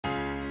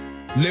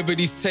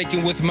Liberties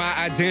taken with my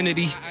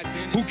identity.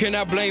 Who can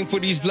I blame for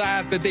these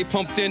lies that they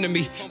pumped into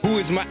me? Who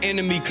is my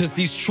enemy? Cause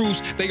these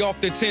truths, they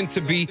often tend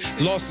to be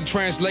lost in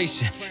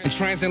translation and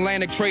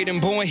transatlantic trading.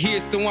 Born here,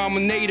 so I'm a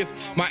native.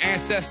 My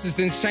ancestors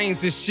in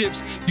chains and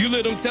ships. You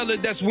let them tell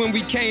it, that's when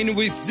we came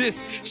to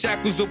exist.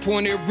 Shackles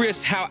upon their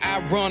wrists, how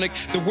ironic.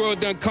 The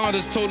world done conned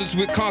us, told us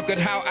we conquered,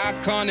 how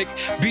iconic.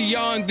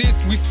 Beyond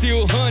this, we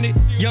still hunted.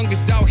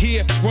 Youngest out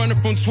here, running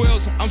from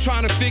 12s. I'm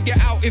trying to figure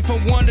out if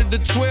I'm one of the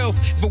 12.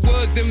 If it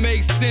was, it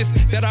makes sense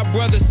that our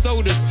brothers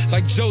sold us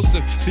like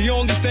Joseph. The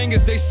only thing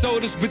is they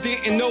sold us, but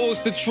didn't know us.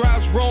 The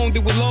tribes roamed, they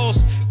were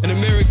lost. In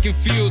American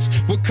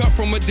fields, we're cut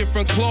from a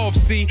different cloth.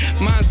 See,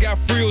 mine's got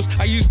frills.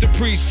 I used to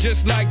preach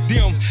just like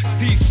them,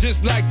 teach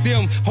just like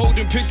them,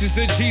 holding pictures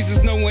of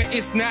Jesus, knowing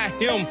it's not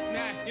him.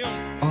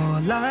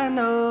 All I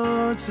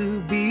know to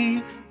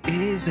be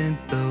isn't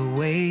the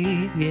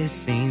way it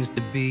seems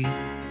to be.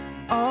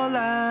 All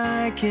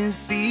I can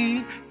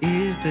see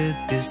is the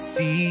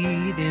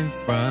deceit in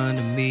front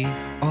of me.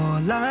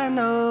 All I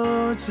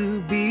know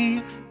to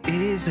be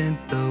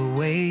isn't the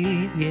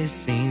way it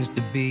seems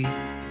to be.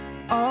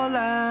 All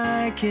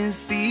I can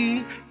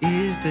see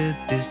is the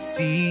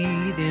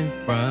deceit in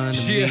front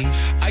of me.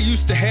 I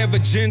used to have a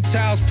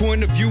Gentile's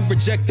point of view,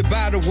 rejected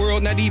by the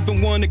world, not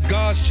even one of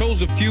God's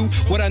chose a few.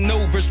 What I know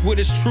versus what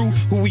is true,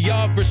 who we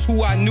are versus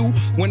who I knew.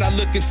 When I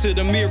look into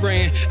the mirror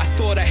and I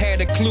thought I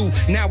had a clue,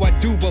 now I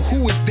do, but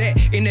who is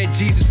that in that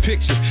Jesus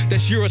picture?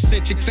 That's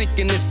Eurocentric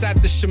thinking inside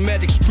the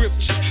Shemitic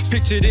scripture.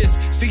 Picture this,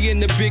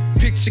 seeing the big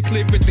picture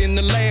clearer than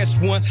the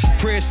last one.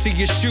 Prayers to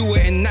Yeshua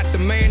and not the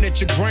man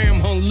that your gram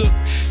hung. Look,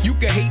 you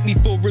can hate me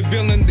for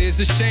revealing there's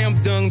a sham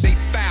dung. They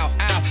foul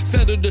out,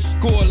 settle the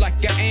score like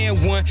I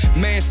am one.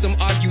 Man, some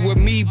argue with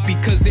me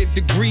because their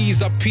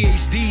degrees are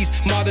PhDs.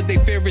 Modern day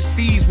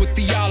Pharisees with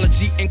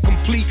theology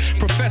incomplete.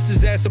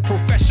 Professors as a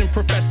profession,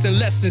 professing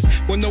lessons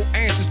with no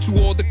answers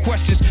to all the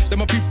questions that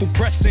my people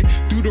pressing.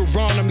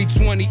 Deuteronomy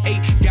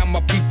 28 got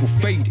my people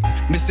faded.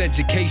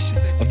 Miseducation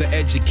of the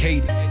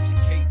educated.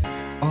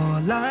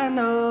 All I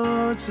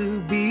know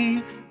to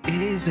be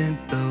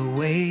isn't the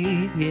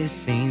way it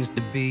seems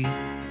to be.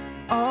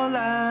 All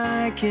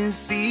I can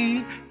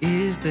see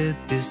is the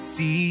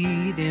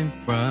deceit in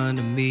front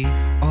of me.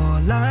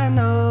 All I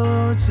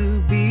know to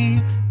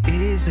be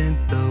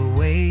isn't the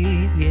way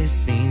it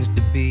seems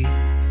to be.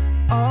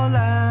 All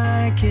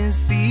I can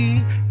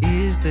see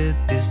is the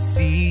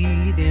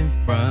deceit in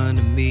front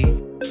of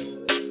me.